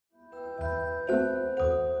Hey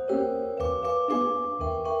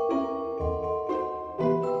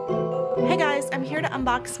guys, I'm here to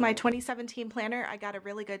unbox my 2017 planner. I got a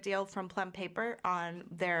really good deal from Plum Paper on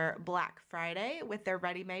their Black Friday with their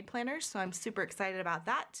ready-made planners, so I'm super excited about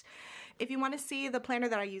that. If you want to see the planner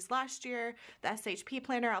that I used last year, the SHP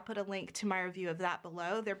planner, I'll put a link to my review of that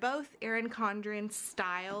below. They're both Erin Condren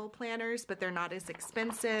style planners, but they're not as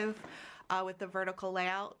expensive with the vertical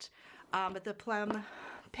layout. But the Plum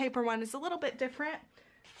Paper one is a little bit different,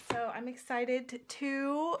 so I'm excited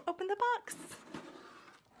to open the box.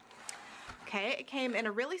 Okay, it came in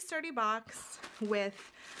a really sturdy box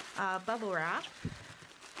with bubble wrap.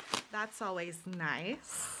 That's always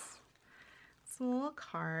nice. Some little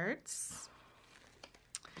cards.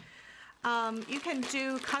 You can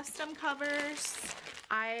do custom covers.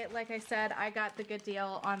 Like I said, I got the good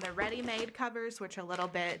deal on the ready-made covers, which are a little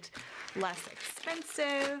bit less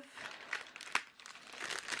expensive.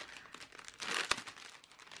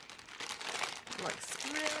 Looks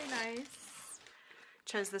really nice.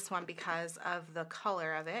 Chose this one because of the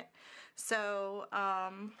color of it. So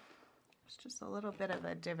it's just a little bit of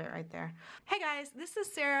a divot right there. Hey guys, this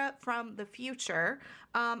is Sarah from the future.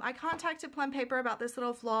 I contacted Plum Paper about this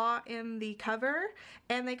little flaw in the cover,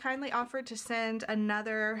 and they kindly offered to send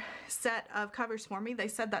another set of covers for me. They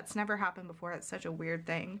said that's never happened before. It's such a weird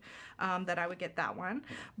thing that I would get that one.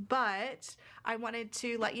 But I wanted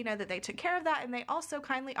to let you know that they took care of that, and they also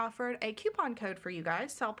kindly offered a coupon code for you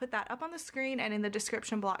guys. So I'll put that up on the screen and in the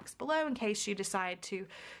description box below in case you decide to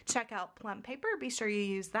check out Plum Paper. Be sure you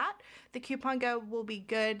use that. The coupon code will be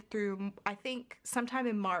good through, I think, sometime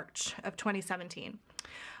in March of 2017.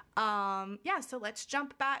 Yeah, so let's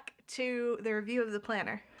jump back to the review of the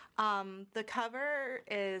planner. The cover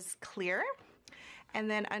is clear,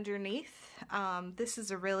 and then underneath, this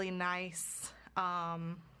is a really nice, I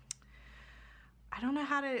don't know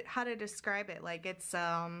how to describe it. Like, it's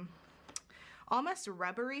almost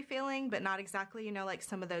rubbery feeling, but not exactly, you know, like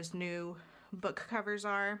some of those new book covers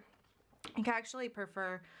are. I actually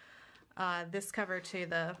prefer this cover to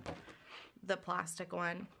the plastic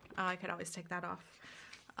one. I could always take that off.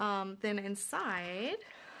 Then inside,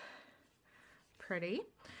 pretty.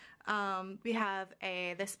 We have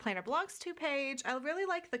this planner belongs to page. I really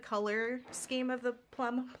like the color scheme of the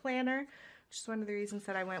Plum planner, which is one of the reasons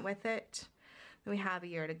that I went with it. Then we have a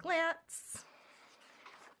year at a glance.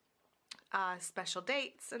 Special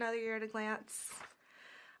dates, another year at a glance.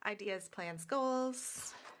 Ideas, plans,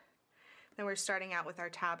 goals. Then we're starting out with our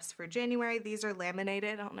tabs for January. These are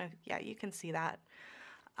laminated. I don't know. Yeah, you can see that.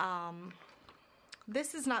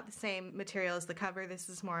 This is not the same material as the cover. This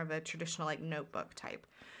is more of a traditional like notebook type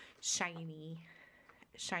shiny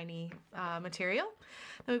material.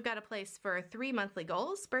 Then we've got a place for 3 monthly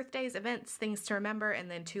goals, birthdays, events, things to remember, and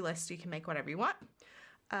then 2 lists. You can make whatever you want.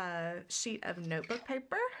 A sheet of notebook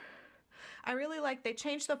paper. I really like, they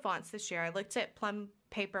changed the fonts this year. I looked at Plum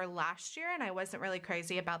Paper last year and I wasn't really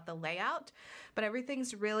crazy about the layout, but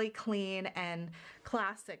everything's really clean and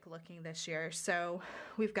classic looking this year. So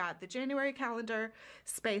we've got the January calendar,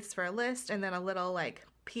 space for a list, and then a little like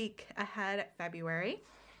peek ahead at February.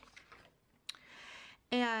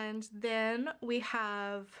 And then we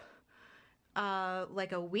have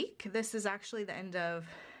like a week. This is actually the end of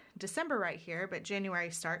December right here, but January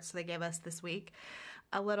starts, so they gave us this week.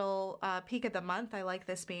 A little peek of the month. I like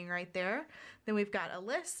this being right there. Then we've got a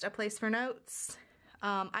list, a place for notes.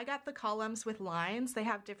 I got the columns with lines. They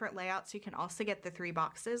have different layouts. You can also get the 3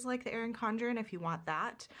 boxes like the Erin Condren if you want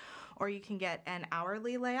that, or you can get an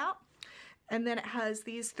hourly layout. And then it has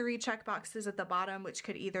these 3 check boxes at the bottom, which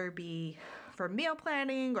could either be for meal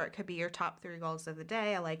planning or it could be your top 3 goals of the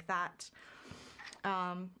day. I like that.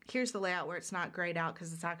 Here's the layout where it's not grayed out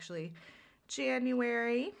because it's actually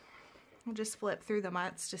January. We'll just flip through the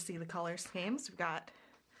months to see the color schemes. We've got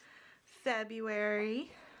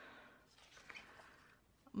February,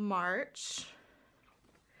 March.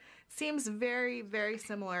 Seems very, very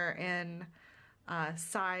similar in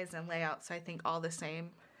size and layout, so I think all the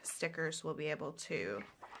same stickers we'll be able to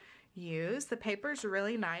use. The paper's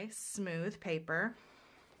really nice, smooth paper.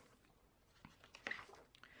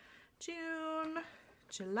 June,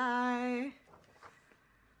 July.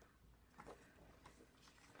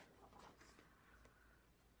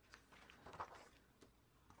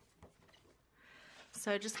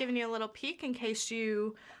 So just giving you a little peek in case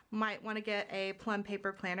you might want to get a Plum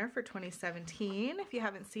Paper planner for 2017 if you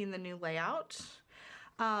haven't seen the new layout.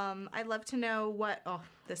 I'd love to know what, oh,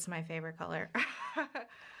 this is my favorite color.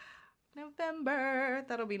 November.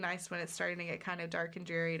 That'll be nice when it's starting to get kind of dark and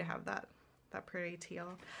dreary to have that pretty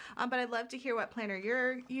teal. But I'd love to hear what planner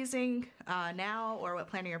you're using now or what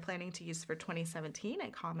planner you're planning to use for 2017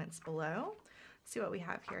 in comments below. see what we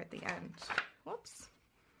have here at the end. Whoops.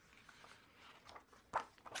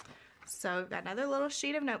 So we've got another little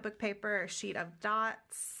sheet of notebook paper, a sheet of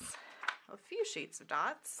dots, a few sheets of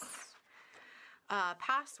dots.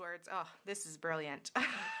 Passwords. Oh, this is brilliant.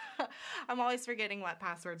 I'm always forgetting what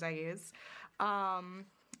passwords I use.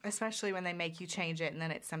 Especially when they make you change it and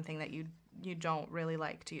then it's something that you don't really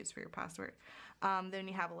like to use for your password. Then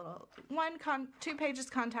you have a little 2 pages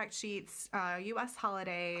contact sheets, US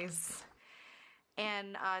holidays,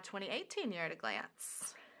 and 2018 year at a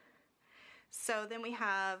glance. So then we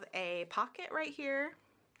have a pocket right here.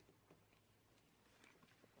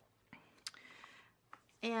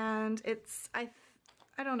 And it's, I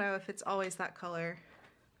don't know if it's always that color.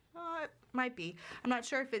 It might be. I'm not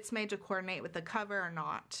sure if it's made to coordinate with the cover or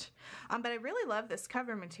not. But I really love this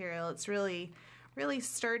cover material. It's really, really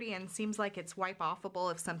sturdy and seems like it's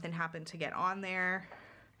wipe-offable if something happened to get on there.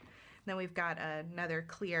 Then we've got another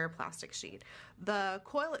clear plastic sheet. The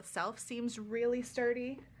coil itself seems really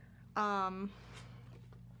sturdy.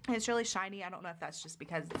 It's really shiny. I don't know if that's just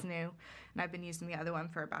because it's new and I've been using the other one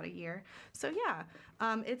for about a year. So yeah,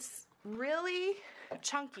 it's really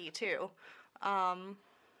chunky too.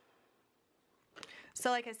 So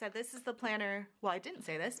like I said, this is the planner. Well, I didn't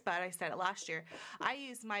say this, but I said it last year. I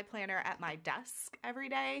use my planner at my desk every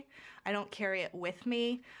day. I don't carry it with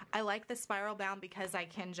me. I like the spiral bound because I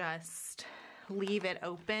can just leave it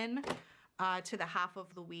open to the half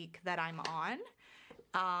of the week that I'm on.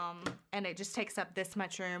 And it just takes up this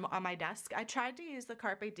much room on my desk. I tried to use the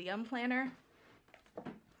Carpe Diem planner,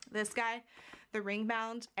 this guy, the ring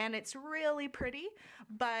bound, and it's really pretty,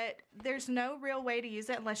 but there's no real way to use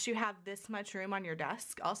it unless you have this much room on your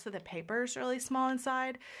desk. Also, the paper is really small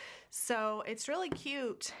inside, so it's really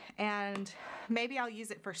cute, and maybe I'll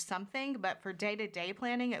use it for something, but for day-to-day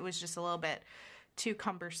planning, it was just a little bit too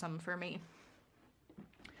cumbersome for me.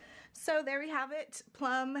 So there we have it,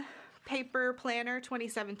 Plum Paper Planner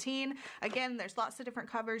 2017. Again, there's lots of different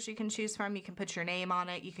covers you can choose from. You can put your name on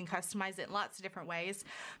it. You can customize it in lots of different ways.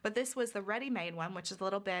 But this was the ready-made one, which is a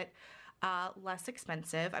little bit less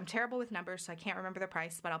expensive. I'm terrible with numbers, so I can't remember the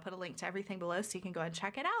price, but I'll put a link to everything below so you can go and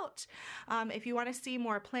check it out. If you want to see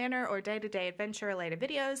more planner or day-to-day adventure related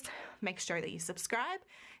videos, make sure that you subscribe,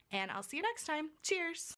 and I'll see you next time. Cheers!